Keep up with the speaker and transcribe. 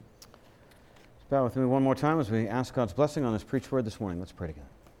Bow with me one more time as we ask God's blessing on this preached word this morning. Let's pray together.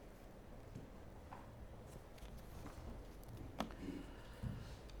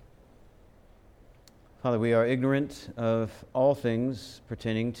 Father, we are ignorant of all things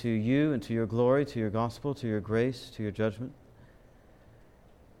pertaining to you and to your glory, to your gospel, to your grace, to your judgment.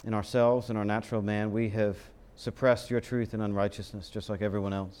 In ourselves and our natural man, we have suppressed your truth and unrighteousness just like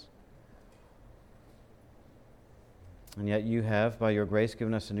everyone else. And yet you have, by your grace,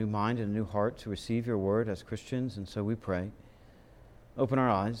 given us a new mind and a new heart to receive your word as Christians, and so we pray. Open our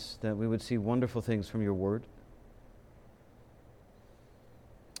eyes that we would see wonderful things from your word.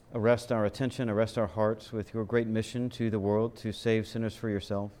 Arrest our attention, arrest our hearts with your great mission to the world, to save sinners for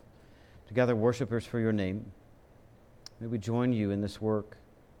yourself, to gather worshipers for your name. May we join you in this work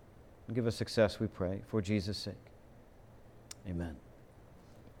and give us success, we pray, for Jesus' sake. Amen.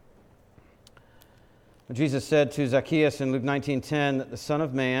 Jesus said to Zacchaeus in Luke 19:10 that the Son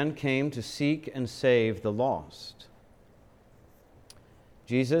of Man came to seek and save the lost.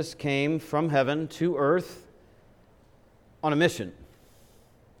 Jesus came from heaven to earth on a mission.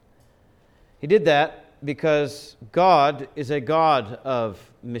 He did that because God is a God of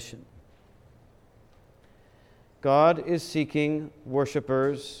mission. God is seeking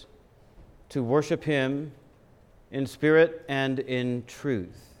worshipers to worship Him in spirit and in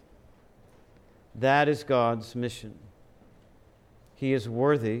truth. That is God's mission. He is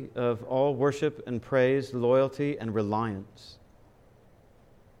worthy of all worship and praise, loyalty and reliance.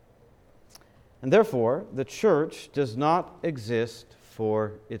 And therefore, the church does not exist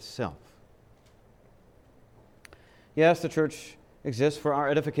for itself. Yes, the church exists for our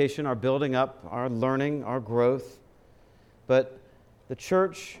edification, our building up, our learning, our growth. But the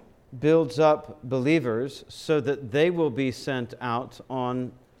church builds up believers so that they will be sent out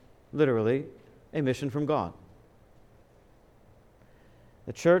on, literally, a mission from God.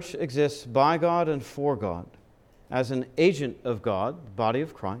 The church exists by God and for God as an agent of God, the body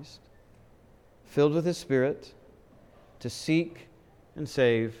of Christ, filled with His Spirit to seek and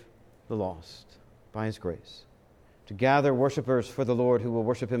save the lost by His grace, to gather worshipers for the Lord who will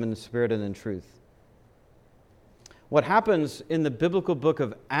worship Him in the Spirit and in truth. What happens in the biblical book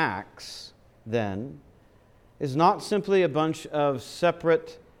of Acts, then, is not simply a bunch of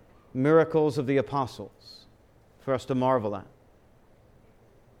separate miracles of the apostles for us to marvel at.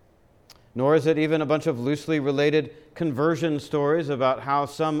 Nor is it even a bunch of loosely related conversion stories about how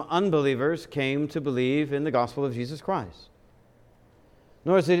some unbelievers came to believe in the gospel of Jesus Christ.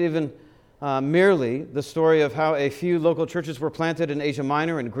 Nor is it even merely the story of how a few local churches were planted in Asia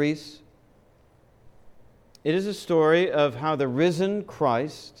Minor and Greece. It is a story of how the risen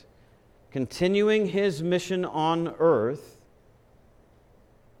Christ, continuing His mission on earth,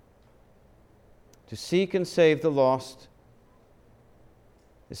 to seek and save the lost,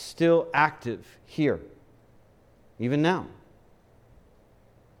 is still active here, even now.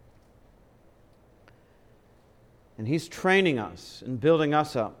 And He's training us and building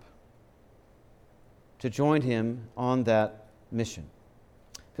us up to join Him on that mission.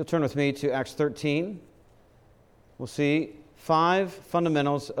 If you'll turn with me to Acts 13, we'll see 5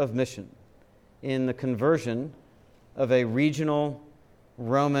 fundamentals of mission in the conversion of a regional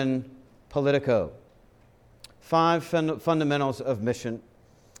Roman politico. 5 fundamentals of mission.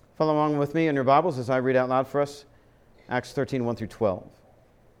 Follow along with me in your Bibles as I read out loud for us Acts 13, 1 through 12.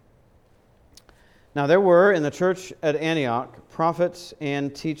 Now there were in the church at Antioch prophets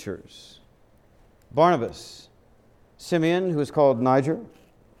and teachers: Barnabas, Simeon, who is called Niger,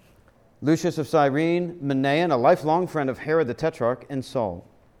 Lucius of Cyrene, Manaen, a lifelong friend of Herod the Tetrarch, and Saul.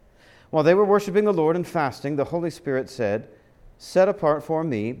 While they were worshiping the Lord and fasting, the Holy Spirit said, "Set apart for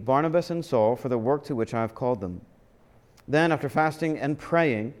me Barnabas and Saul for the work to which I have called them." Then, after fasting and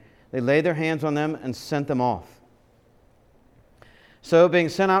praying, they laid their hands on them and sent them off. So, being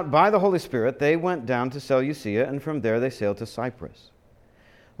sent out by the Holy Spirit, they went down to Seleucia, and from there they sailed to Cyprus.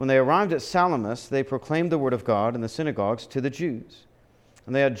 When they arrived at Salamis, they proclaimed the word of God in the synagogues to the Jews,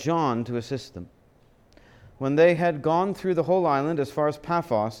 and they had John to assist them. When they had gone through the whole island as far as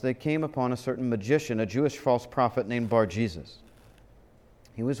Paphos, they came upon a certain magician, a Jewish false prophet named Bar-Jesus.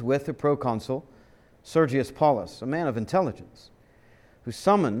 He was with the proconsul Sergius Paulus, a man of intelligence, who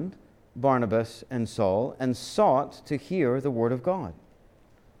summoned Barnabas and Saul and sought to hear the word of God.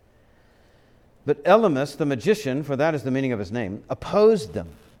 But Elymas, the magician, for that is the meaning of his name, opposed them,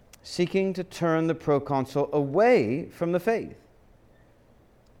 seeking to turn the proconsul away from the faith.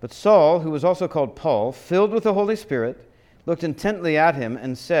 But Saul, who was also called Paul, filled with the Holy Spirit, looked intently at him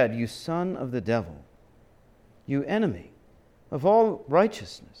and said, "You son of the devil, you enemy of all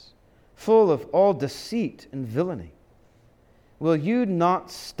righteousness, full of all deceit and villainy, will you not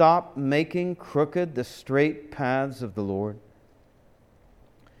stop making crooked the straight paths of the Lord?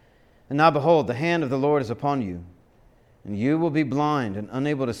 And now behold, the hand of the Lord is upon you, and you will be blind and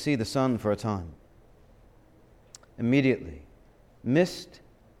unable to see the sun for a time. Immediately, mist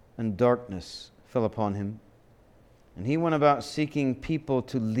and darkness fell upon him, and he went about seeking people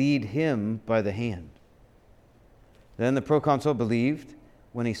to lead him by the hand. Then the proconsul believed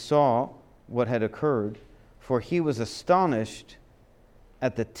when he saw what had occurred, for he was astonished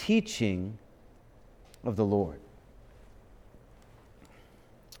at the teaching of the Lord.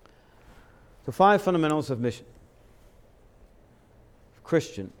 So 5 fundamentals of mission,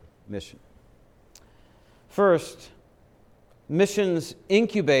 Christian mission. First, missions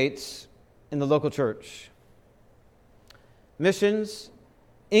incubates in the local church. Missions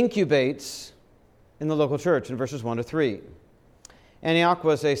incubates in the local church in verses 1 to 3. Antioch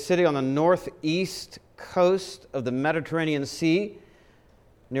was a city on the northeast coast of the Mediterranean Sea,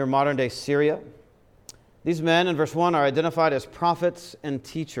 near modern-day Syria. These men, in verse 1, are identified as prophets and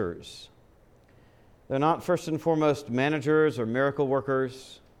teachers. They're not first and foremost managers or miracle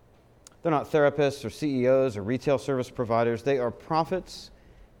workers. They're not therapists or CEOs or retail service providers. They are prophets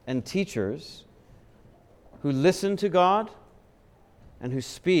and teachers who listen to God and who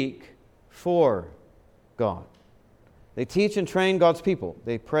speak for God. They teach and train God's people.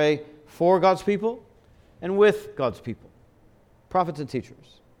 They pray for God's people and with God's people. Prophets and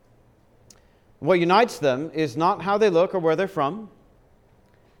teachers. What unites them is not how they look or where they're from.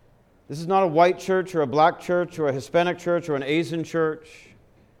 This is not a white church or a black church or a Hispanic church or an Asian church.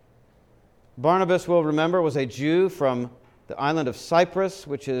 Barnabas, we'll remember, was a Jew from the island of Cyprus,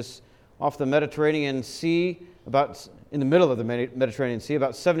 which is off the Mediterranean Sea, about in the middle of the Mediterranean Sea,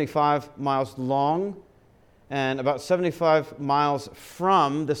 about 75 miles long and about 75 miles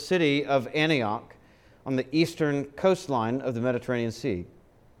from the city of Antioch on the eastern coastline of the Mediterranean Sea.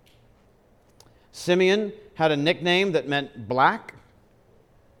 Simeon had a nickname that meant black,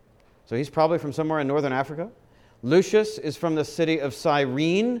 so he's probably from somewhere in northern Africa. Lucius is from the city of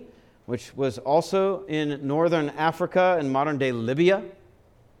Cyrene, which was also in northern Africa and modern-day Libya.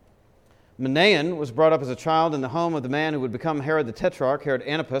 Manaen was brought up as a child in the home of the man who would become Herod the Tetrarch, Herod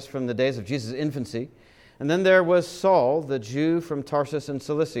Antipas, from the days of Jesus' infancy. And then there was Saul, the Jew from Tarsus in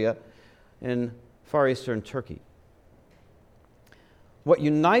Cilicia in far eastern Turkey. What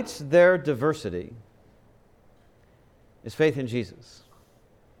unites their diversity is faith in Jesus,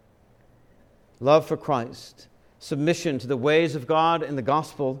 love for Christ, submission to the ways of God and the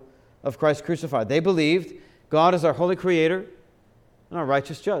gospel of Christ crucified. They believed God is our holy creator and our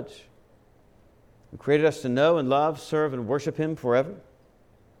righteous judge, who created us to know and love, serve, and worship Him forever.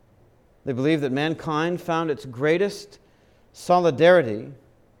 They believed that mankind found its greatest solidarity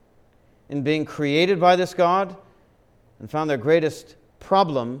in being created by this God and found their greatest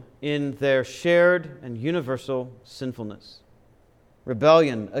problem in their shared and universal sinfulness.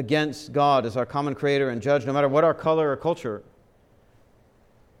 Rebellion against God as our common creator and judge, no matter what our color or culture.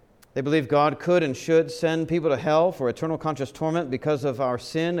 They believe God could and should send people to hell for eternal conscious torment because of our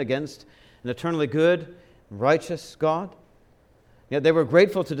sin against an eternally good, righteous God. Yet they were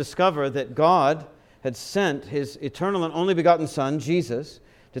grateful to discover that God had sent His eternal and only begotten Son, Jesus,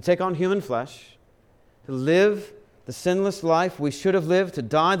 to take on human flesh, to live the sinless life we should have lived, to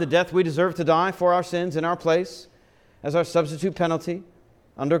die the death we deserve to die for our sins in our place as our substitute penalty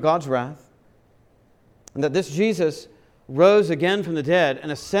under God's wrath. And that this Jesus rose again from the dead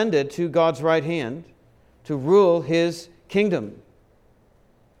and ascended to God's right hand to rule His kingdom.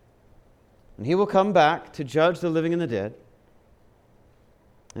 And He will come back to judge the living and the dead.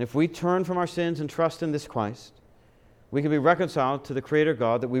 And if we turn from our sins and trust in this Christ, we can be reconciled to the Creator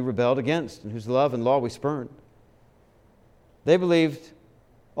God that we rebelled against and whose love and law we spurned. They believed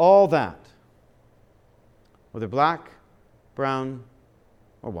all that, whether black, brown,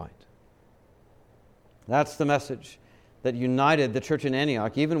 or white. That's the message that united the church in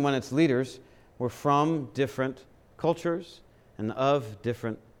Antioch, even when its leaders were from different cultures and of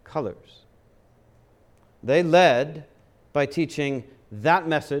different colors. They led by teaching that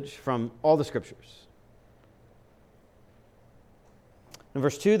message from all the Scriptures. In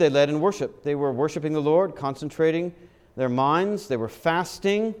verse 2, they led in worship. They were worshiping the Lord, concentrating their minds. They were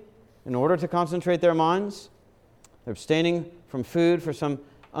fasting in order to concentrate their minds. They're abstaining from food for some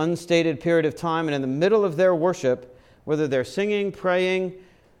unstated period of time. And in the middle of their worship, whether they're singing, praying,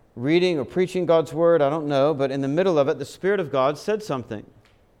 reading, or preaching God's Word, I don't know, but in the middle of it, the Spirit of God said something.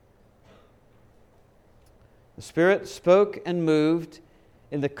 The Spirit spoke and moved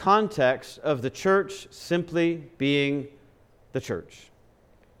in the context of the church simply being the church.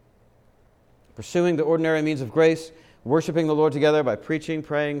 Pursuing the ordinary means of grace worshiping the Lord together by preaching,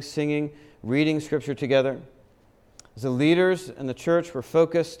 praying, singing, reading Scripture together. As the leaders in the church were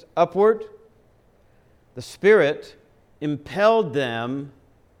focused upward, the Spirit impelled them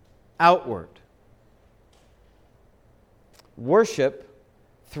outward. Worship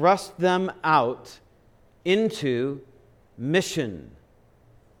thrust them out into mission.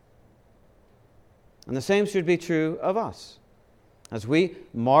 And the same should be true of us. As we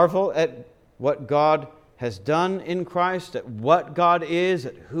marvel at what God has done in Christ, at what God is,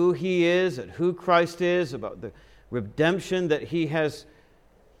 at who He is, at who Christ is, about the redemption that He has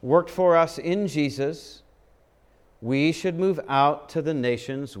worked for us in Jesus, we should move out to the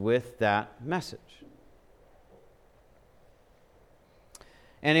nations with that message.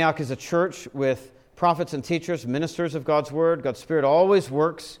 Antioch is a church with prophets and teachers, ministers of God's Word. God's Spirit always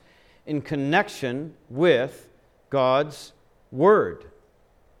works in connection with God's Word.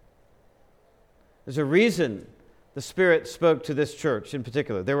 There's a reason the Spirit spoke to this church in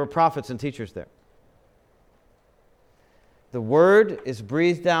particular. There were prophets and teachers there. The Word is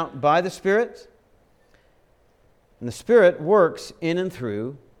breathed out by the Spirit, and the Spirit works in and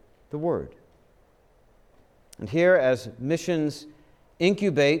through the Word. And here, as missions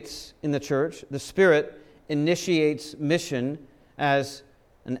incubates in the church, the Spirit initiates mission as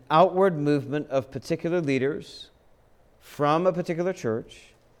an outward movement of particular leaders from a particular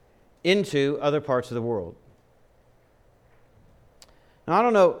church into other parts of the world. Now, I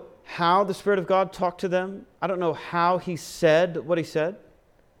don't know how the Spirit of God talked to them. I don't know how He said what He said.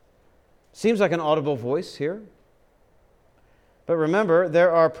 Seems like an audible voice here. But remember,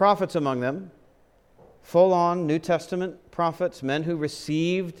 there are prophets among them, full-on New Testament prophets, men who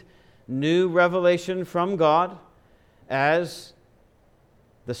received new revelation from God as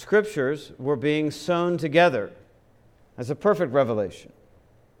the Scriptures were being sewn together as a perfect revelation.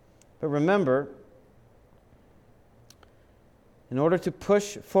 But remember, in order to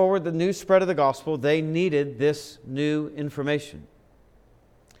push forward the new spread of the gospel, they needed this new information.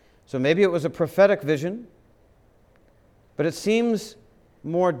 So maybe it was a prophetic vision, but it seems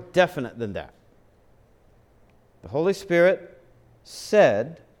more definite than that. The Holy Spirit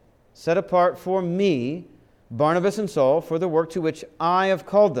said, "Set apart for me Barnabas and Saul for the work to which I have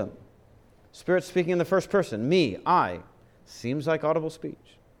called them." Spirit speaking in the first person. Me, I. Seems like audible speech.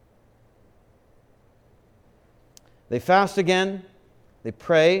 They fast again. They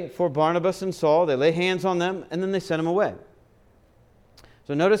pray for Barnabas and Saul. They lay hands on them, and then they send them away.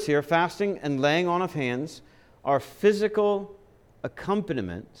 So notice here, fasting and laying on of hands are physical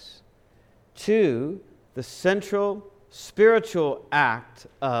accompaniments to the central spiritual act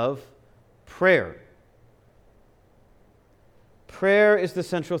of prayer. Prayer is the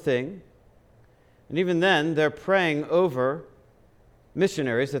central thing. And even then, they're praying over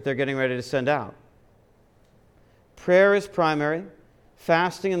missionaries that they're getting ready to send out. Prayer is primary.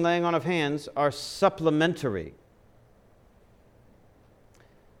 Fasting and laying on of hands are supplementary.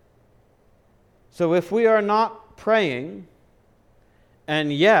 So if we are not praying,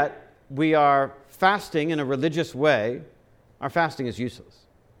 and yet we are fasting in a religious way, our fasting is useless.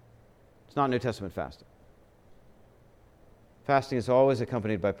 It's not New Testament fasting. Fasting is always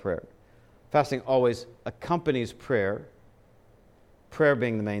accompanied by prayer. Fasting always accompanies prayer, prayer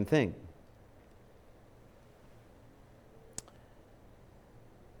being the main thing.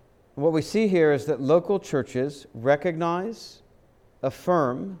 What we see here is that local churches recognize,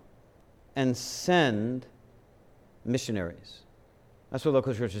 affirm, and send missionaries. That's what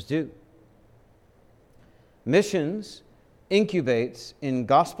local churches do. Missions incubates in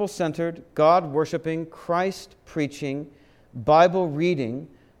gospel-centered, God-worshiping, Christ-preaching, Bible-reading,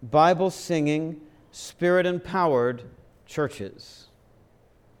 Bible-singing, Spirit-empowered churches.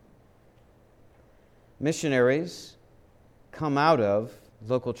 Missionaries come out of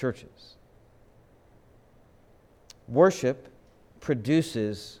local churches. Worship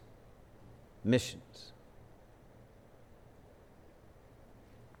produces missions.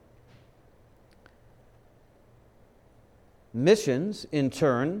 Missions, in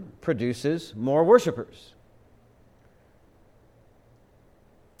turn, produces more worshipers.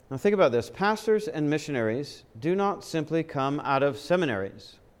 Now think about this. Pastors and missionaries do not simply come out of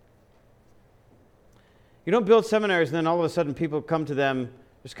seminaries. You don't build seminaries and then all of a sudden people come to them,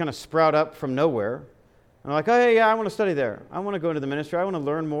 just kind of sprout up from nowhere. And they're like, oh, yeah, I want to study there. I want to go into the ministry. I want to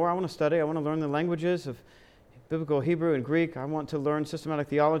learn more. I want to study. I want to learn the languages of biblical Hebrew and Greek. I want to learn systematic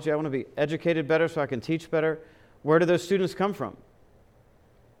theology. I want to be educated better so I can teach better. Where do those students come from?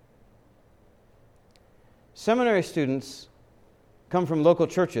 Seminary students come from local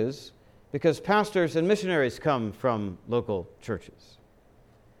churches because pastors and missionaries come from local churches.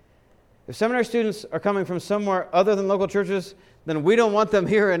 If seminary students are coming from somewhere other than local churches, then we don't want them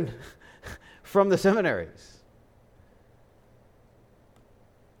hearing from the seminaries.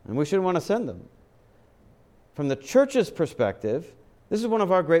 And we shouldn't want to send them. From the church's perspective, this is one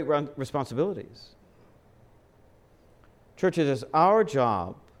of our great responsibilities. Church, it is our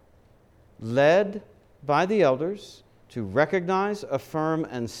job, led by the elders, to recognize, affirm,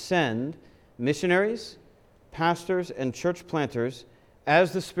 and send missionaries, pastors, and church planters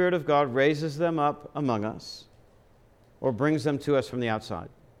as the Spirit of God raises them up among us or brings them to us from the outside.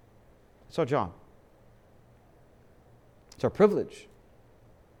 It's our job. It's our privilege.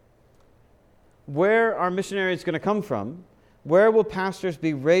 Where are missionaries going to come from? Where will pastors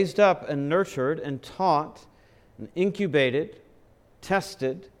be raised up and nurtured and taught and incubated,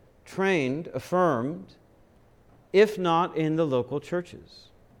 tested, trained, affirmed, if not in the local churches?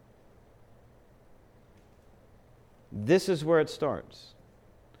 This is where it starts.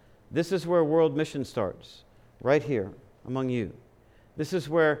 This is where world mission starts, right here among you. This is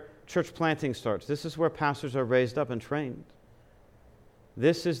where church planting starts. This is where pastors are raised up and trained.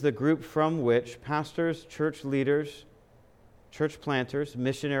 This is the group from which pastors, church leaders, church planters,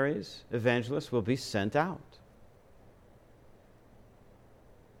 missionaries, evangelists will be sent out.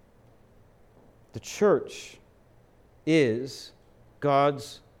 The church is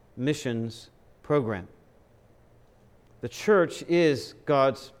God's missions program. The church is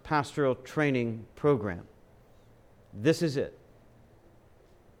God's pastoral training program. This is it.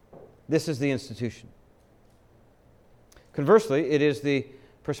 This is the institution. Conversely, it is the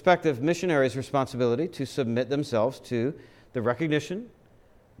prospective missionary's responsibility to submit themselves to the recognition,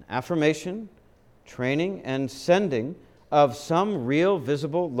 affirmation, training, and sending of some real,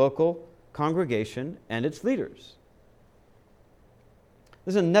 visible, local congregation and its leaders.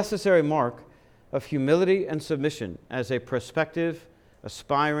 This is a necessary mark of humility and submission as a prospective,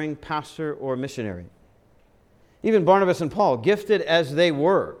 aspiring pastor or missionary. Even Barnabas and Paul, gifted as they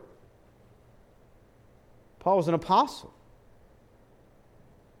were, Paul was an apostle.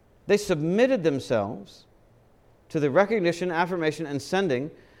 They submitted themselves to the recognition, affirmation, and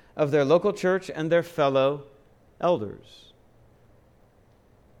sending of their local church and their fellow elders.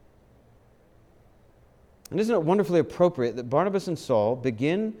 And isn't it wonderfully appropriate that Barnabas and Saul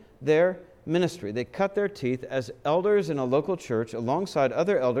begin their ministry? They cut their teeth as elders in a local church alongside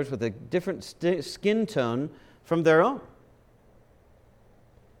other elders with a different skin tone from their own.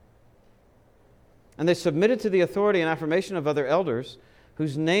 And they submitted to the authority and affirmation of other elders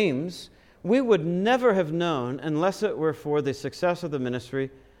whose names we would never have known unless it were for the success of the ministry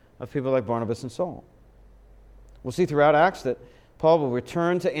of people like Barnabas and Saul. We'll see throughout Acts that Paul will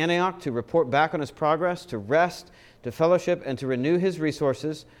return to Antioch to report back on his progress, to rest, to fellowship, and to renew his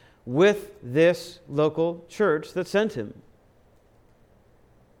resources with this local church that sent him.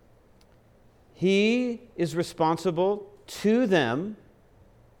 He is responsible to them,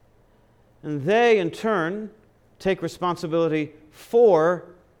 and they, in turn, take responsibility for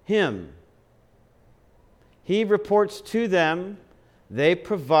him. He reports to them, they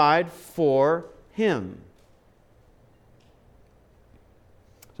provide for him.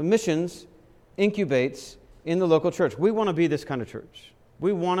 So missions incubates in the local church. We want to be this kind of church.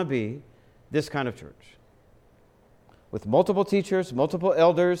 We want to be this kind of church. With multiple teachers, multiple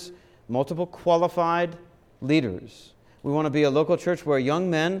elders, multiple qualified leaders. We want to be a local church where young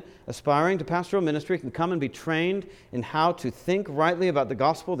men aspiring to pastoral ministry can come and be trained in how to think rightly about the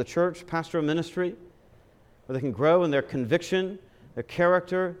gospel, the church, pastoral ministry, where they can grow in their conviction, their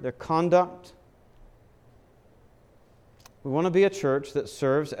character, their conduct. We want to be a church that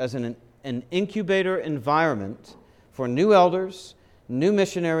serves as an incubator environment for new elders, new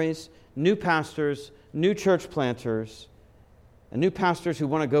missionaries, new pastors, new church planters, and new pastors who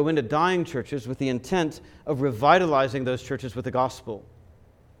want to go into dying churches with the intent of revitalizing those churches with the gospel.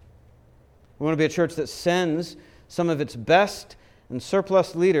 We want to be a church that sends some of its best and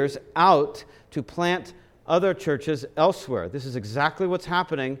surplus leaders out to plant other churches elsewhere. This is exactly what's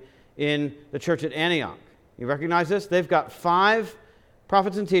happening in the church at Antioch. You recognize this? They've got 5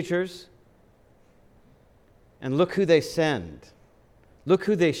 prophets and teachers, and look who they send. Look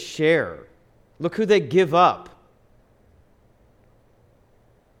who they share. Look who they give up.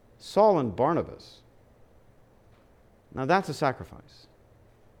 Saul and Barnabas. Now that's a sacrifice.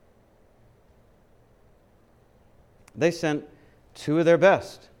 They sent 2 of their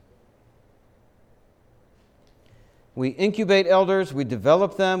best. We incubate elders, we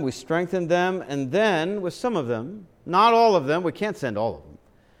develop them, we strengthen them, and then with some of them, not all of them, we can't send all of them,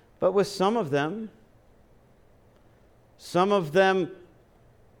 but with some of them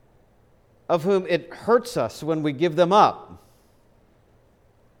of whom it hurts us when we give them up.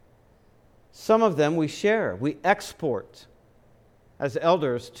 Some of them we share, we export as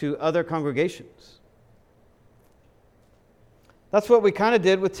elders to other congregations. That's what we kind of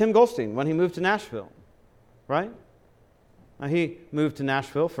did with Tim Goldstein when he moved to Nashville, right? Now, he moved to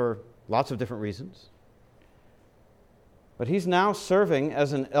Nashville for lots of different reasons. But he's now serving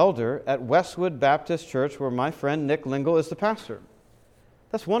as an elder at Westwood Baptist Church, where my friend Nick Lingle is the pastor.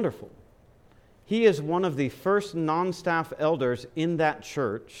 That's wonderful. He is one of the first non-staff elders in that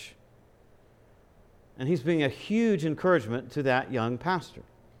church, and he's being a huge encouragement to that young pastor.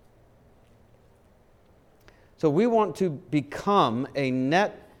 So we want to become a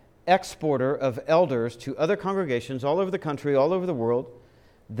net exporter of elders to other congregations all over the country, all over the world.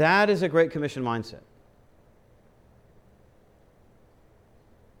 That is a Great Commission mindset.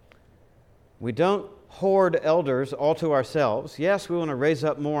 We don't hoard elders all to ourselves. Yes, we want to raise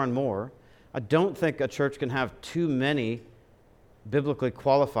up more and more. I don't think a church can have too many biblically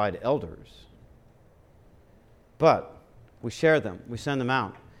qualified elders. But we share them. We send them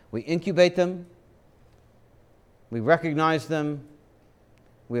out. We incubate them. We recognize them.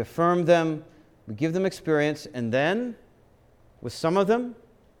 We affirm them. We give them experience. And then, with some of them,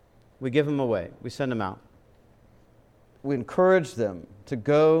 we give them away. We send them out. We encourage them to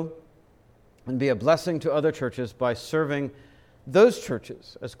go and be a blessing to other churches by serving those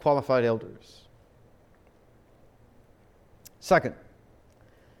churches as qualified elders. Second,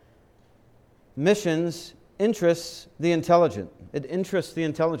 missions interests the intelligent. It interests the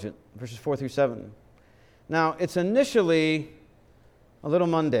intelligent, verses 4 through 7. Now, it's initially a little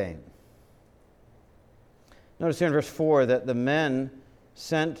mundane. Notice here in verse 4 that the men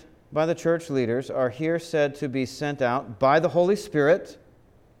sent by the church leaders are here said to be sent out by the Holy Spirit.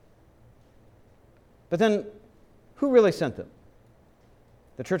 But then, who really sent them?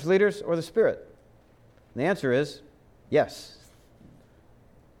 The church leaders or the Spirit? And the answer is yes.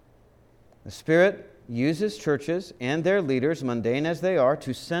 The Spirit uses churches and their leaders, mundane as they are,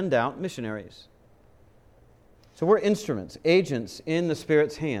 to send out missionaries. So we're instruments, agents in the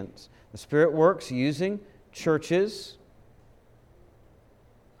Spirit's hands. The Spirit works using churches,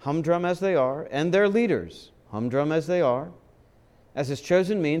 humdrum as they are, and their leaders, humdrum as they are, as His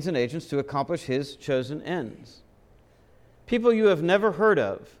chosen means and agents to accomplish His chosen ends. People you have never heard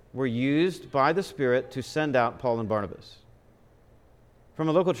of were used by the Spirit to send out Paul and Barnabas from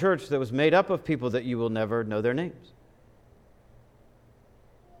a local church that was made up of people that you will never know their names.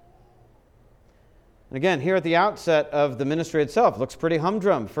 And again, here at the outset of the ministry itself, looks pretty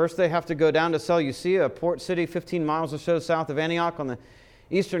humdrum. First, they have to go down to Seleucia, a port city 15 miles or so south of Antioch on the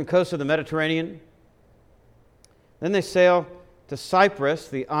eastern coast of the Mediterranean. Then they sail to Cyprus,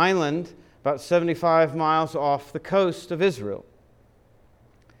 the island about 75 miles off the coast of Israel.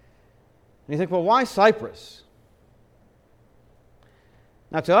 And you think, well, why Cyprus?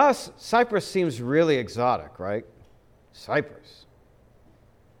 Now, to us, Cyprus seems really exotic, right? Cyprus.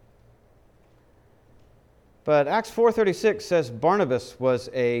 But Acts 4:36 says Barnabas was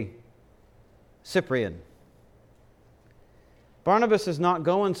a Cyprian. Barnabas is not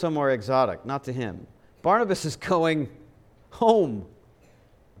going somewhere exotic, not to him. Barnabas is going home.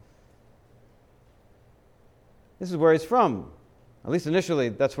 This is where he's from. At least initially,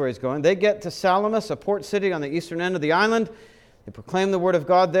 that's where he's going. They get to Salamis, a port city on the eastern end of the island. They proclaim the word of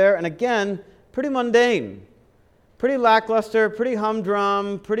God there. And again, pretty mundane, pretty lackluster, pretty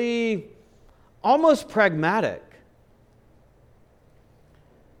humdrum, pretty almost pragmatic.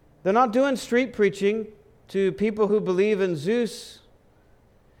 They're not doing street preaching to people who believe in Zeus.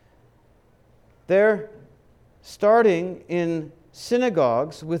 They're starting in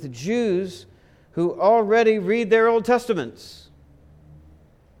synagogues with Jews who already read their Old Testaments.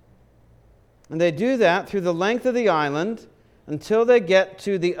 And they do that through the length of the island until they get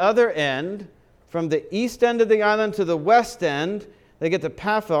to the other end, from the east end of the island to the west end. They get to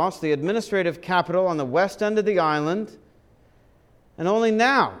Paphos, the administrative capital on the west end of the island. And only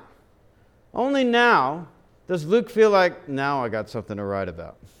now does Luke feel like, now I got something to write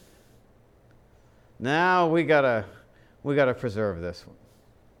about. Now we gotta preserve this one.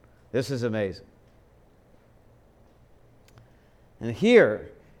 This is amazing. And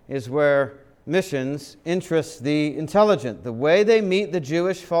here is where missions interests the intelligent. The way they meet the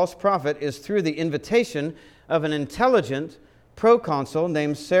Jewish false prophet is through the invitation of an intelligent proconsul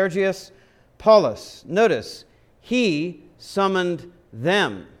named Sergius Paulus. Notice, he summoned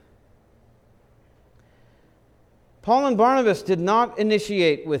them. Paul and Barnabas did not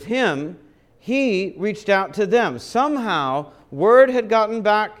initiate with him. He reached out to them. Somehow, word had gotten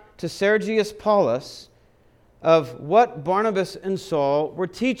back to Sergius Paulus of what Barnabas and Saul were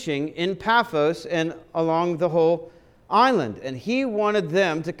teaching in Paphos and along the whole island, and he wanted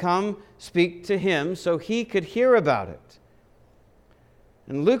them to come speak to him so he could hear about it.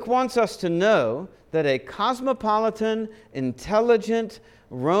 And Luke wants us to know that a cosmopolitan, intelligent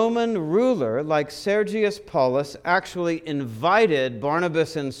Roman ruler like Sergius Paulus actually invited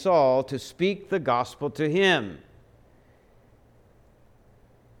Barnabas and Saul to speak the gospel to him.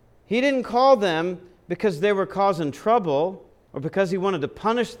 He didn't call them because they were causing trouble or because he wanted to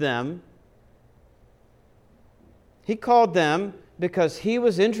punish them. He called them because he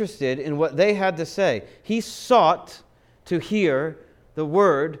was interested in what they had to say. He sought to hear the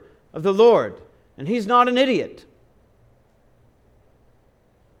word of the Lord. And he's not an idiot.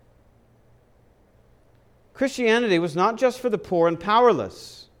 Christianity was not just for the poor and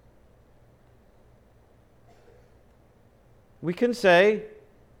powerless. We can say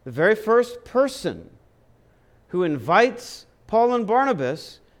the very first person who invites Paul and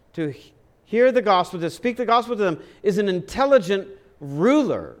Barnabas to hear the gospel, to speak the gospel to them, is an intelligent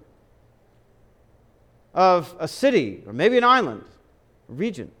ruler of a city, or maybe an island, a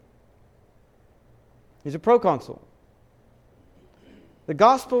region. He's a proconsul. The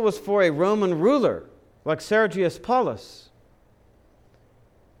gospel was for a Roman ruler like Sergius Paulus.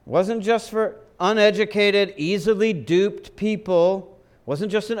 It wasn't just for uneducated, easily duped people. It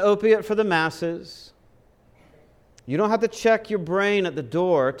wasn't just an opiate for the masses. You don't have to check your brain at the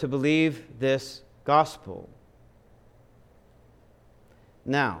door to believe this gospel.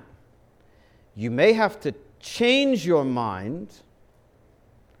 Now, you may have to change your mind.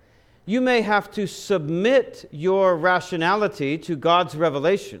 You may have to submit your rationality to God's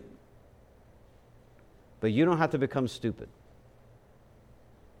revelation. But you don't have to become stupid.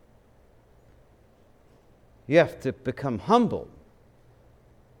 You have to become humble.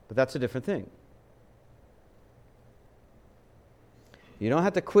 But that's a different thing. You don't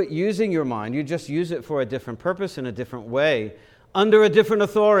have to quit using your mind. You just use it for a different purpose in a different way, under a different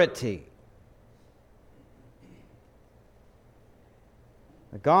authority.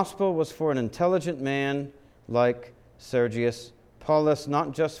 The gospel was for an intelligent man like Sergius Paulus,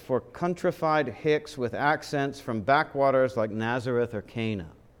 not just for countrified hicks with accents from backwaters like Nazareth or Cana.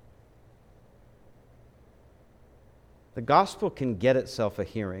 The gospel can get itself a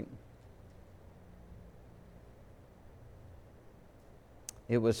hearing.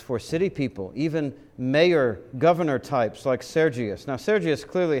 It was for city people, even mayor, governor types like Sergius. Now, Sergius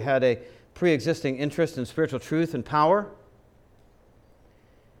clearly had a pre-existing interest in spiritual truth and power.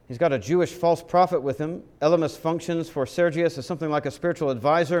 He's got a Jewish false prophet with him. Elymas functions for Sergius as something like a spiritual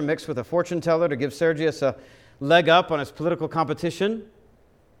advisor mixed with a fortune teller to give Sergius a leg up on his political competition.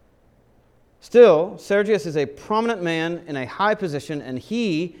 Still, Sergius is a prominent man in a high position, and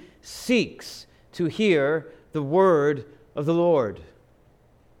he seeks to hear the word of the Lord.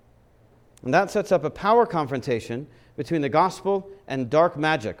 And that sets up a power confrontation between the gospel and dark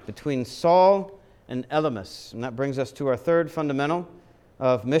magic, between Saul and Elymas. And that brings us to our third fundamental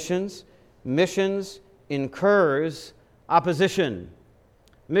of missions. Missions incurs opposition.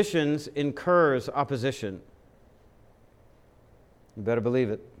 Missions incurs opposition. You better believe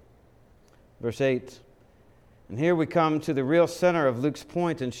it. Verse 8. And here we come to the real center of Luke's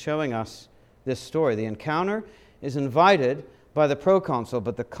point in showing us this story. The encounter is invited by the proconsul,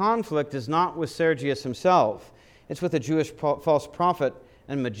 but the conflict is not with Sergius himself. It's with a Jewish false prophet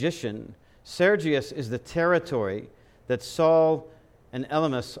and magician. Sergius is the territory that Saul and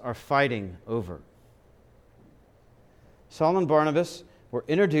Elymas are fighting over. Saul and Barnabas were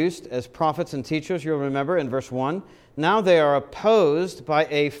introduced as prophets and teachers, you'll remember, in verse 1. Now they are opposed by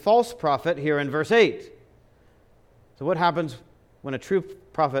a false prophet here in verse 8. So what happens when a true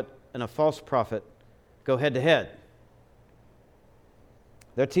prophet and a false prophet go head to head?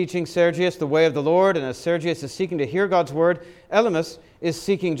 They're teaching Sergius the way of the Lord, and as Sergius is seeking to hear God's word, Elymas is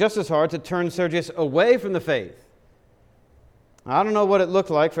seeking just as hard to turn Sergius away from the faith. I don't know what it looked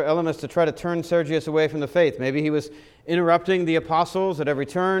like for Elymas to try to turn Sergius away from the faith. Maybe he was interrupting the apostles at every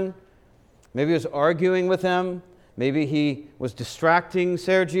turn. Maybe he was arguing with them. Maybe he was distracting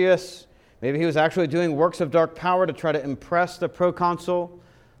Sergius. Maybe he was actually doing works of dark power to try to impress the proconsul,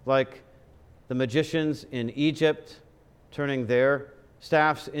 like the magicians in Egypt, turning their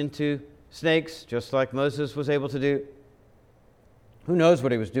staffs into snakes, just like Moses was able to do. Who knows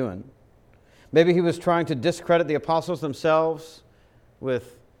what he was doing? Maybe he was trying to discredit the apostles themselves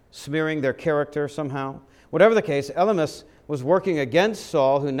with smearing their character somehow. Whatever the case, Elymas was working against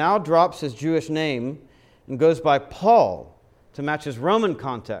Saul, who now drops his Jewish name and goes by Paul to match his Roman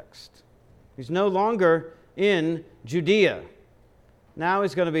context. He's no longer in Judea. Now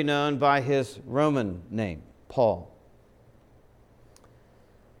he's going to be known by his Roman name, Paul.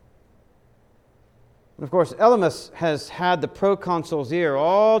 And of course, Elymas has had the proconsul's ear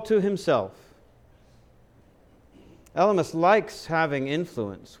all to himself. Elymas likes having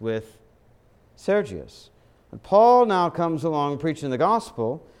influence with Sergius. And Paul now comes along preaching the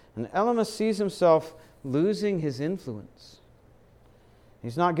gospel, and Elymas sees himself losing his influence.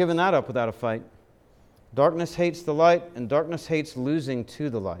 He's not giving that up without a fight. Darkness hates the light, and darkness hates losing to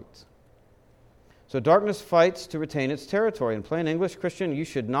the light. So darkness fights to retain its territory. In plain English, Christian, you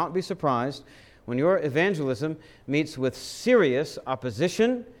should not be surprised when your evangelism meets with serious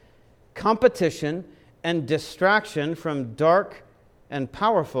opposition, competition, and distraction from dark and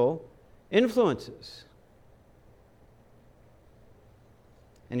powerful influences.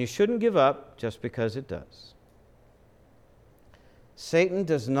 And you shouldn't give up just because it does. Satan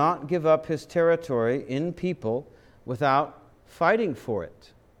does not give up his territory in people without fighting for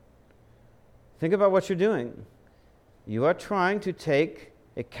it. Think about what you're doing. You are trying to take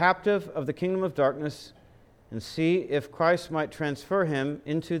a captive of the kingdom of darkness and see if Christ might transfer him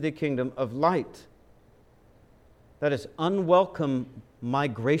into the kingdom of light. That is unwelcome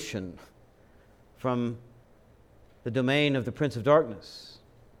migration from the domain of the Prince of Darkness.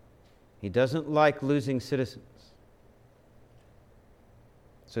 He doesn't like losing citizens.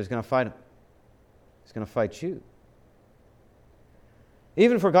 So he's going to fight him. He's going to fight you.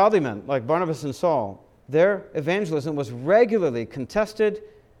 Even for godly men like Barnabas and Saul, their evangelism was regularly contested,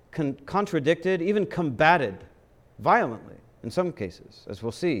 contradicted, even combated violently in some cases, as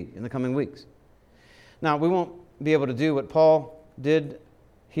we'll see in the coming weeks. Now, we won't be able to do what Paul did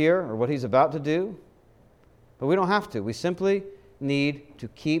here or what he's about to do, but we don't have to. We simply need to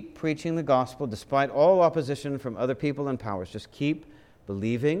keep preaching the gospel despite all opposition from other people and powers. Just keep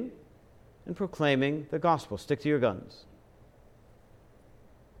believing and proclaiming the gospel. Stick to your guns.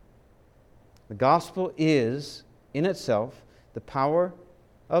 The gospel is, in itself, the power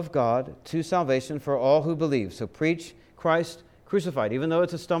of God to salvation for all who believe. So preach Christ crucified, even though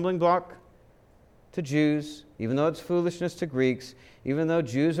it's a stumbling block to Jews, even though it's foolishness to Greeks, even though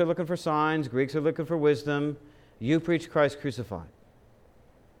Jews are looking for signs, Greeks are looking for wisdom, you preach Christ crucified.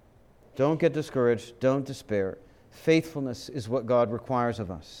 Don't get discouraged. Don't despair. Faithfulness is what God requires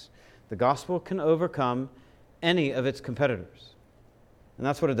of us. The gospel can overcome any of its competitors. And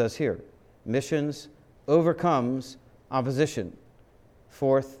that's what it does here. Missions overcomes opposition.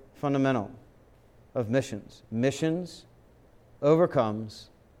 Fourth fundamental of missions. Missions overcomes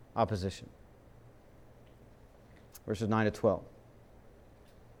opposition. Verses 9 to 12.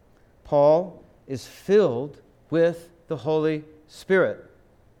 Paul is filled with the Holy Spirit.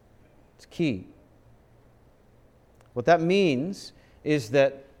 It's key. What that means is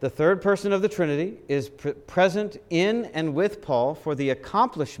that the third person of the Trinity is present in and with Paul for the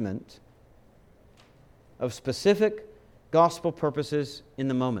accomplishment of specific gospel purposes in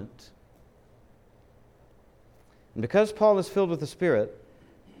the moment. And because Paul is filled with the Spirit,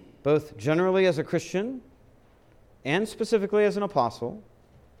 both generally as a Christian and specifically as an apostle,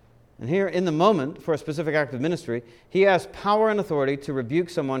 and here in the moment for a specific act of ministry, he has power and authority to rebuke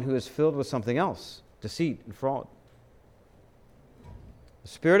someone who is filled with something else, deceit and fraud. The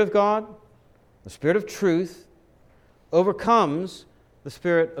Spirit of God, the Spirit of truth, overcomes the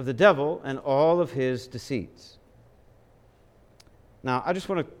spirit of the devil and all of his deceits. Now, I just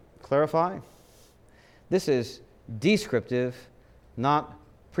want to clarify. This is descriptive, not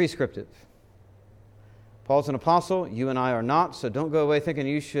prescriptive. Paul's an apostle. You and I are not, so don't go away thinking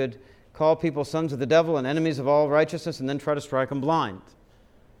you should call people sons of the devil and enemies of all righteousness and then try to strike them blind.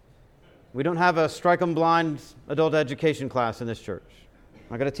 We don't have a strike them blind adult education class in this church. I'm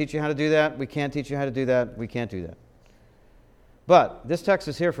not going to teach you how to do that. We can't teach you how to do that. We can't do that. But this text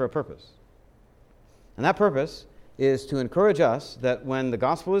is here for a purpose. And that purpose is to encourage us that when the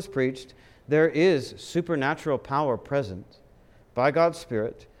gospel is preached, there is supernatural power present by God's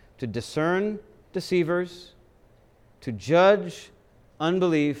Spirit to discern deceivers, to judge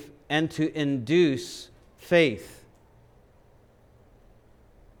unbelief, and to induce faith.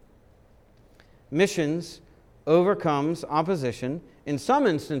 Missions overcomes opposition, in some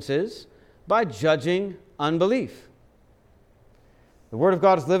instances, by judging unbelief. The Word of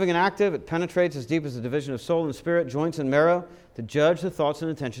God is living and active. It penetrates as deep as the division of soul and spirit, joints and marrow, to judge the thoughts and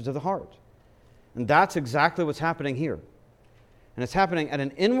intentions of the heart. And that's exactly what's happening here. And it's happening at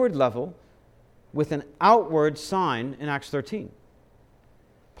an inward level with an outward sign in Acts 13.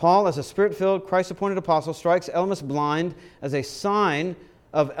 Paul, as a Spirit-filled, Christ-appointed apostle, strikes Elymas blind as a sign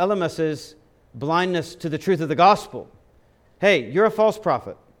of Elymas's blindness to the truth of the gospel. Hey, you're a false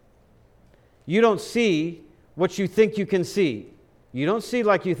prophet. You don't see what you think you can see. You don't see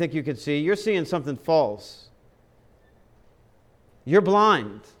like you think you can see. You're seeing something false. You're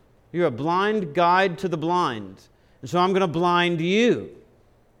blind. You're a blind guide to the blind. And so I'm going to blind you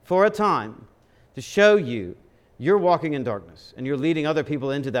for a time to show you you're walking in darkness and you're leading other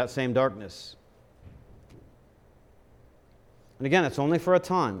people into that same darkness. And again, it's only for a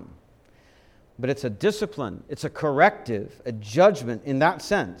time. But it's a discipline, it's a corrective, a judgment in that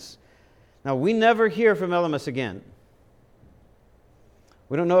sense. Now, we never hear from Elymas again.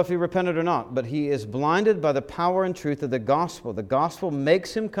 We don't know if he repented or not, but he is blinded by the power and truth of the gospel. The gospel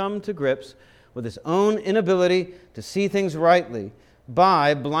makes him come to grips with his own inability to see things rightly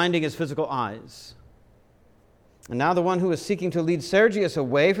by blinding his physical eyes. And now the one who is seeking to lead Sergius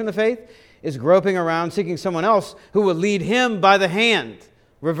away from the faith is groping around seeking someone else who will lead him by the hand.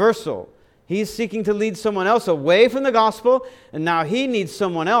 Reversal. He's seeking to lead someone else away from the gospel, and now he needs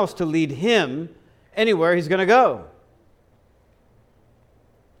someone else to lead him anywhere he's going to go.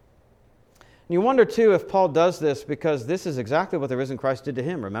 And you wonder, too, if Paul does this because this is exactly what the risen Christ did to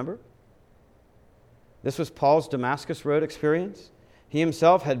him, remember? This was Paul's Damascus Road experience. He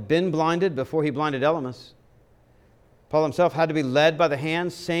himself had been blinded before he blinded Elymas. Paul himself had to be led by the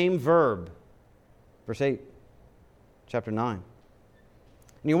hand, same verb. Verse 8, chapter 9.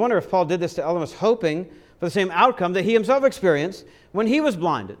 And you wonder if Paul did this to Elymas hoping for the same outcome that he himself experienced when he was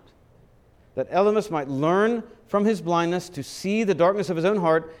blinded. That Elymas might learn from his blindness to see the darkness of his own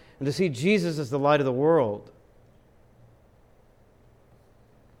heart and to see Jesus as the light of the world.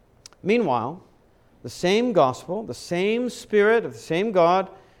 Meanwhile, the same gospel, the same Spirit of the same God,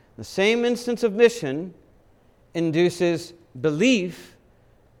 the same instance of mission induces belief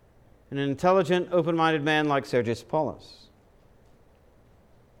in an intelligent, open-minded man like Sergius Paulus.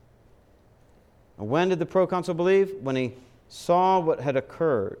 And when did the proconsul believe? When he saw what had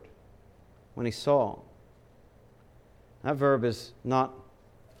occurred. When he saw. That verb is not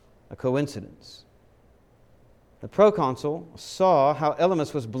a coincidence. The proconsul saw how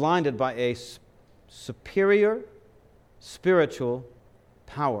Elymas was blinded by a superior spiritual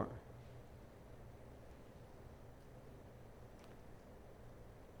power.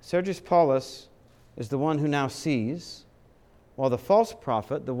 Sergius Paulus is the one who now sees, while the false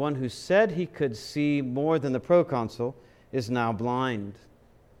prophet, the one who said he could see more than the proconsul, is now blind.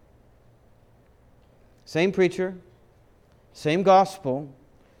 Same preacher, same gospel,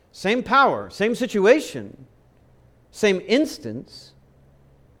 same power, same situation, same instance,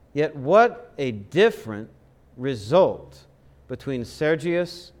 yet what a different result between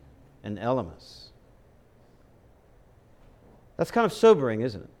Sergius and Elymas. That's kind of sobering,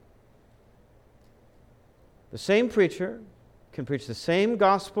 isn't it? The same preacher can preach the same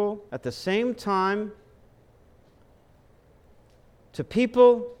gospel at the same time to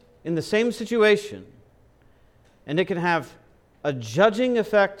people in the same situation, and it can have a judging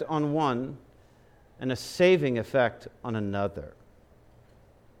effect on one and a saving effect on another.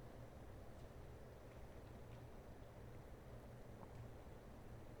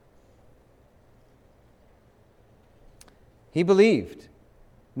 He believed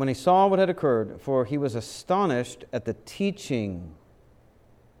when he saw what had occurred, for he was astonished at the teaching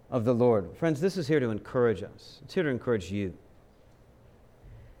of the Lord. Friends, this is here to encourage us. It's here to encourage you.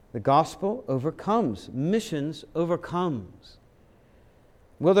 The gospel overcomes. Missions overcomes.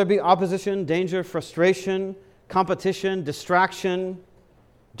 Will there be opposition, danger, frustration, competition, distraction,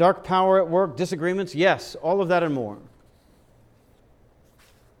 dark power at work, disagreements? Yes, all of that and more.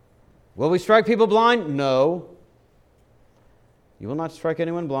 Will we strike people blind? No. You will not strike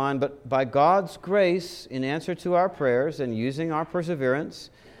anyone blind, but by God's grace, in answer to our prayers and using our perseverance,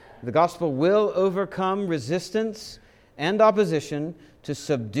 the gospel will overcome resistance and opposition to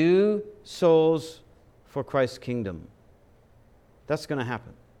subdue souls for Christ's kingdom. That's going to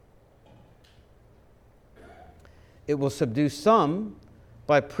happen. It will subdue some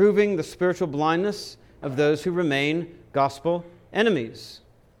by proving the spiritual blindness of those who remain gospel enemies.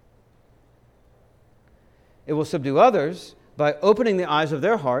 It will subdue others by opening the eyes of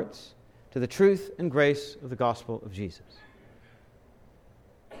their hearts to the truth and grace of the gospel of Jesus.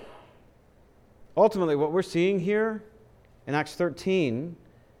 Ultimately, what we're seeing here in Acts 13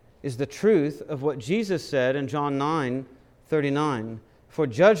 is the truth of what Jesus said in John 9:39. For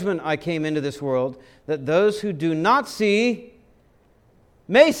judgment I came into this world, that those who do not see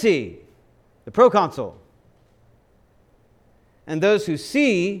may see, the proconsul, and those who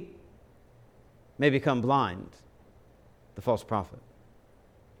see may become blind, the false prophet.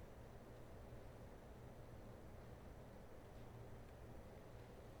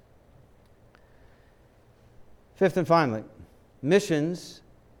 Fifth and finally, missions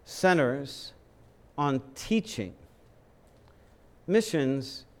centers on teaching.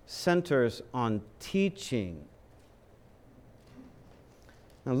 Missions centers on teaching.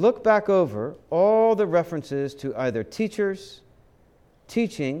 Now look back over all the references to either teachers,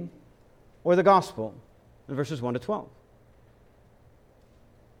 teaching, or the gospel in verses 1 to 12.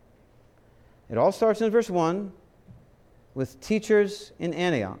 It all starts in verse 1 with teachers in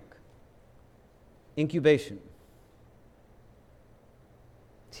Antioch. Incubation.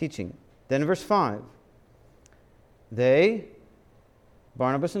 Teaching. Then in verse 5, they,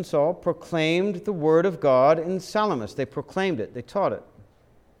 Barnabas and Saul, proclaimed the word of God in Salamis. They proclaimed it. They taught it.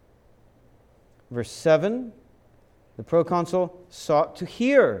 Verse 7, the proconsul sought to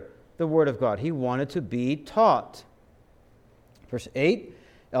hear the word of God. He wanted to be taught. Verse 8,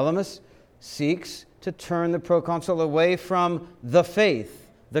 Elymas seeks to turn the proconsul away from the faith,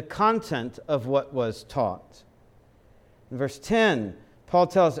 the content of what was taught. In verse 10, Paul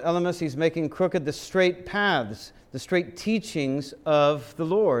tells Elymas he's making crooked the straight paths, the straight teachings of the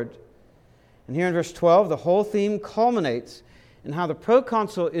Lord. And here in verse 12, the whole theme culminates in how the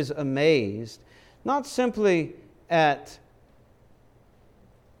proconsul is amazed, not simply at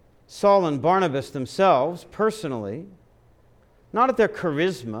Saul and Barnabas themselves personally, not at their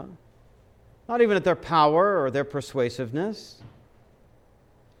charisma, not even at their power or their persuasiveness,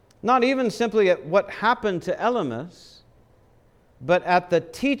 not even simply at what happened to Elymas, but at the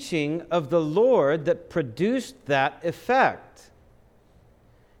teaching of the Lord that produced that effect.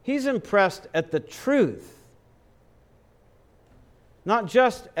 He's impressed at the truth, not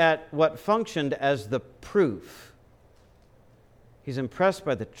just at what functioned as the proof. He's impressed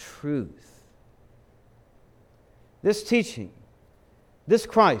by the truth. This teaching, this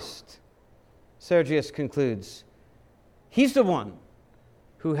Christ, Sergius concludes, he's the one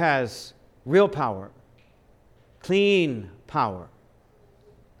who has real power, clean power,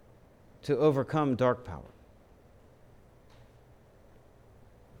 to overcome dark power.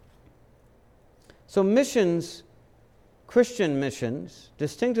 So missions, Christian missions,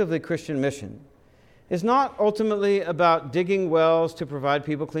 distinctively Christian mission, is not ultimately about digging wells to provide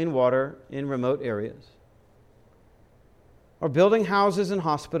people clean water in remote areas, or building houses and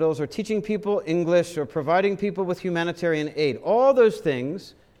hospitals, or teaching people English, or providing people with humanitarian aid. All those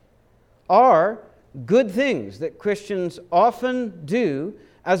things are good things that Christians often do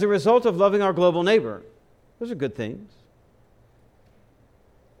as a result of loving our global neighbor. Those are good things.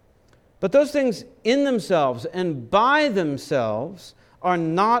 But those things in themselves and by themselves are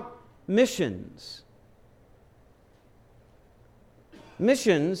not missions.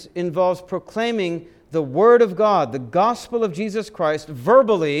 Missions involves proclaiming the Word of God, the gospel of Jesus Christ,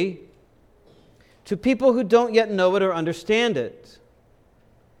 verbally to people who don't yet know it or understand it.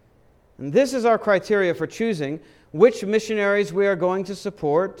 And this is our criteria for choosing which missionaries we are going to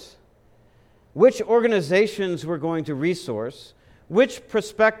support, which organizations we're going to resource, which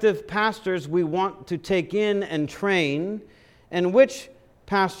prospective pastors we want to take in and train, and which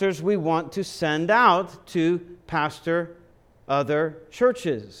pastors we want to send out to pastor other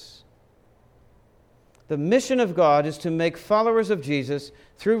churches. The mission of God is to make followers of Jesus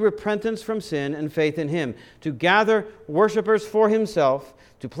through repentance from sin and faith in Him, to gather worshipers for Himself,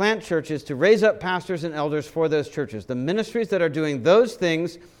 to plant churches, to raise up pastors and elders for those churches. The ministries that are doing those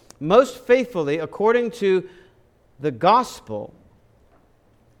things most faithfully according to the gospel,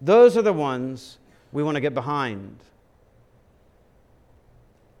 those are the ones we want to get behind.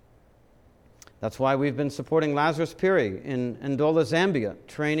 That's why we've been supporting Lazarus Piri in Ndola, Zambia,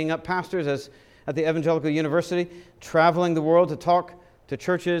 training up pastors at the Evangelical University, traveling the world to talk to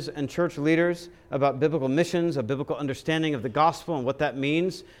churches and church leaders about biblical missions, a biblical understanding of the gospel and what that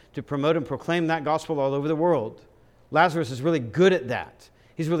means to promote and proclaim that gospel all over the world. Lazarus is really good at that.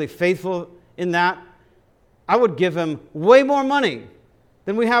 He's really faithful in that. I would give him way more money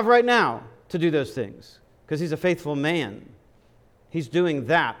than we have right now to do those things because he's a faithful man. He's doing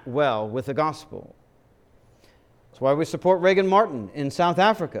that well with the gospel. That's why we support Reagan Martin in South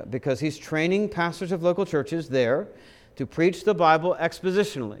Africa, because he's training pastors of local churches there to preach the Bible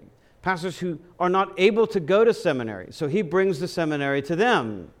expositionally. Pastors who are not able to go to seminary, so he brings the seminary to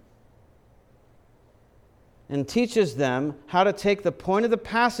them and teaches them how to take the point of the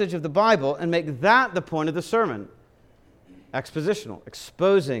passage of the Bible and make that the point of the sermon. Expositional,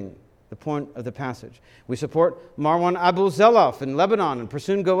 exposing the point of the passage. We support Marwan Abu Zelaf in Lebanon and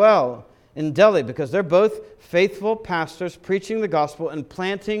Prasoon Goel in Delhi because they're both faithful pastors preaching the gospel and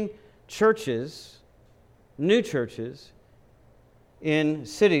planting churches, new churches, in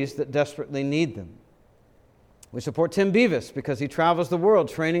cities that desperately need them. We support Tim Beavis because he travels the world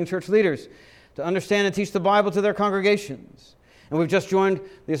training church leaders to understand and teach the Bible to their congregations. And we've just joined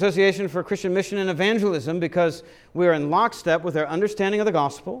the Association for Christian Mission and Evangelism because we are in lockstep with their understanding of the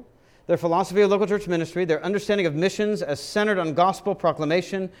gospel, their philosophy of local church ministry, their understanding of missions as centered on gospel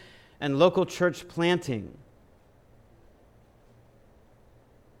proclamation and local church planting.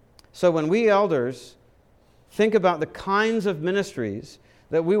 So when we elders think about the kinds of ministries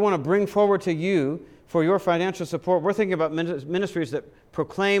that we want to bring forward to you for your financial support, we're thinking about ministries that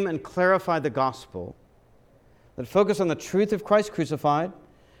proclaim and clarify the gospel, that focus on the truth of Christ crucified,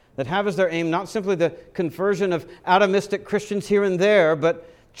 that have as their aim not simply the conversion of atomistic Christians here and there, but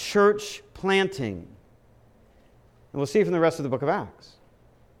church planting. And we'll see from the rest of the book of Acts.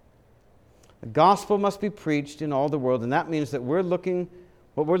 The gospel must be preached in all the world, and that means that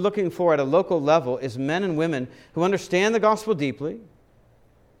what we're looking for at a local level is men and women who understand the gospel deeply,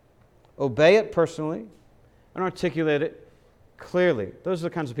 obey it personally, and articulate it clearly. Those are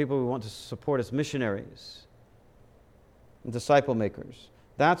the kinds of people we want to support as missionaries and disciple makers.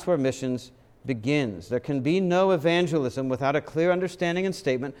 That's where missions begins. There can be no evangelism without a clear understanding and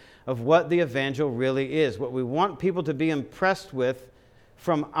statement of what the evangel really is. What we want people to be impressed with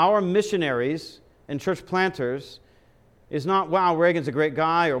from our missionaries and church planters is not, wow, Reagan's a great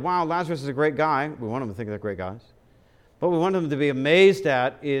guy, or wow, Lazarus is a great guy. We want them to think they're great guys. What we want them to be amazed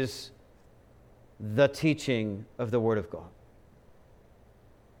at is the teaching of the Word of God.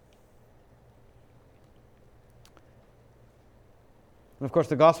 And of course,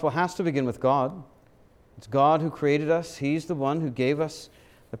 the gospel has to begin with God. It's God who created us. He's the one who gave us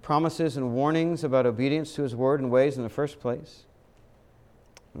the promises and warnings about obedience to His Word and ways in the first place.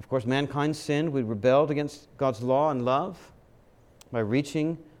 And of course, mankind sinned. We rebelled against God's law and love by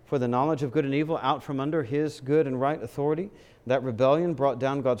reaching for the knowledge of good and evil out from under His good and right authority. That rebellion brought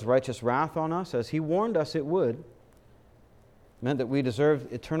down God's righteous wrath on us, as He warned us it would. It meant that we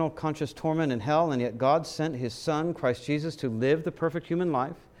deserved eternal conscious torment in hell, and yet God sent His Son, Christ Jesus, to live the perfect human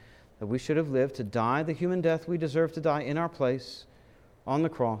life that we should have lived, to die the human death we deserve to die in our place on the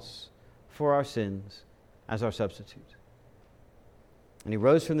cross for our sins as our substitute. And He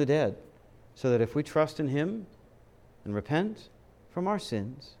rose from the dead so that if we trust in Him and repent from our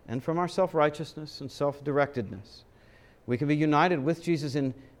sins and from our self-righteousness and self-directedness, we can be united with Jesus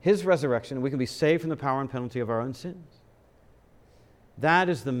in His resurrection, and we can be saved from the power and penalty of our own sins. That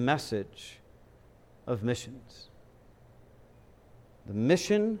is the message of missions. The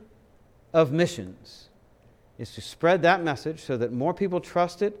mission of missions is to spread that message so that more people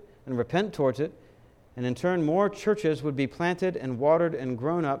trust it and repent towards it, and in turn more churches would be planted and watered and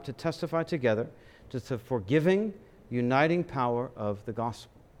grown up to testify together to the forgiving, uniting power of the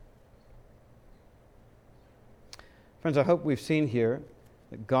gospel. Friends, I hope we've seen here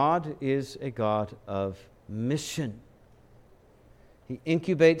that God is a God of mission. He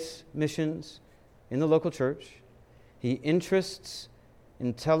incubates missions in the local church. He interests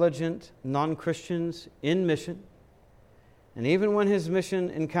intelligent non-Christians in mission. And even when His mission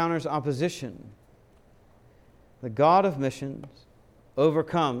encounters opposition, the God of missions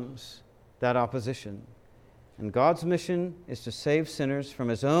overcomes that opposition. And God's mission is to save sinners from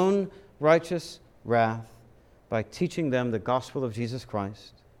His own righteous wrath by teaching them the gospel of Jesus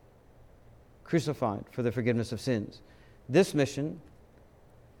Christ, crucified for the forgiveness of sins. This mission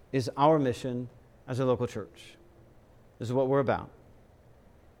is our mission as a local church. This is what we're about.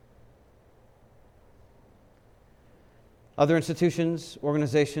 Other institutions,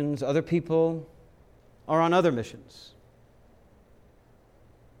 organizations, other people are on other missions.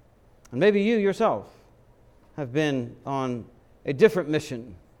 And maybe you yourself have been on a different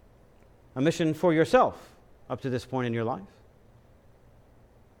mission, a mission for yourself up to this point in your life.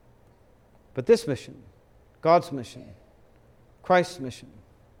 But this mission, God's mission, Christ's mission,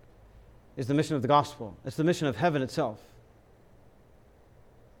 is the mission of the gospel. It's the mission of heaven itself.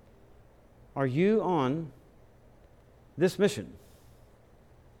 Are you on this mission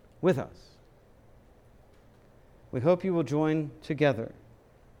with us? We hope you will join together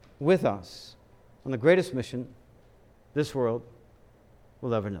with us on the greatest mission this world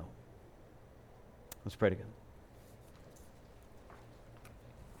will ever know. Let's pray together.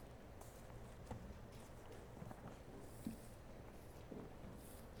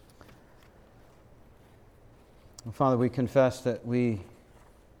 Father, we confess that we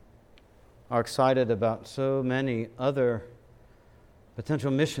are excited about so many other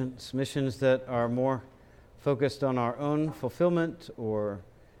potential missions that are more focused on our own fulfillment or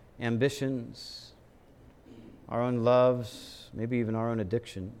ambitions, our own loves, maybe even our own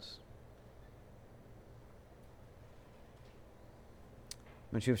addictions.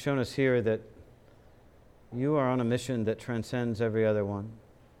 But you've shown us here that you are on a mission that transcends every other one.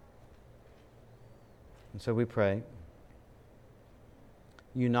 And so we pray,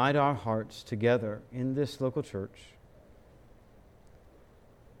 unite our hearts together in this local church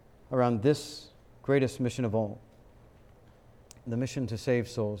around this greatest mission of all, the mission to save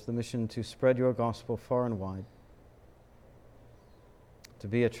souls, the mission to spread your gospel far and wide, to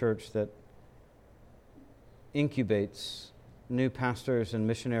be a church that incubates new pastors and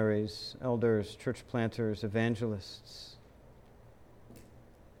missionaries, elders, church planters, evangelists,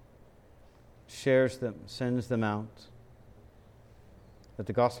 shares them, sends them out, that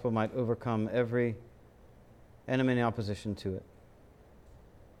the gospel might overcome every enemy and opposition to it.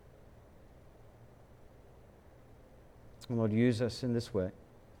 And Lord, use us in this way,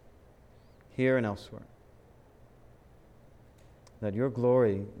 here and elsewhere, that your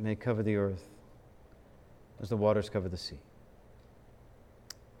glory may cover the earth as the waters cover the sea.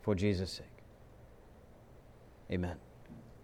 For Jesus' sake. Amen.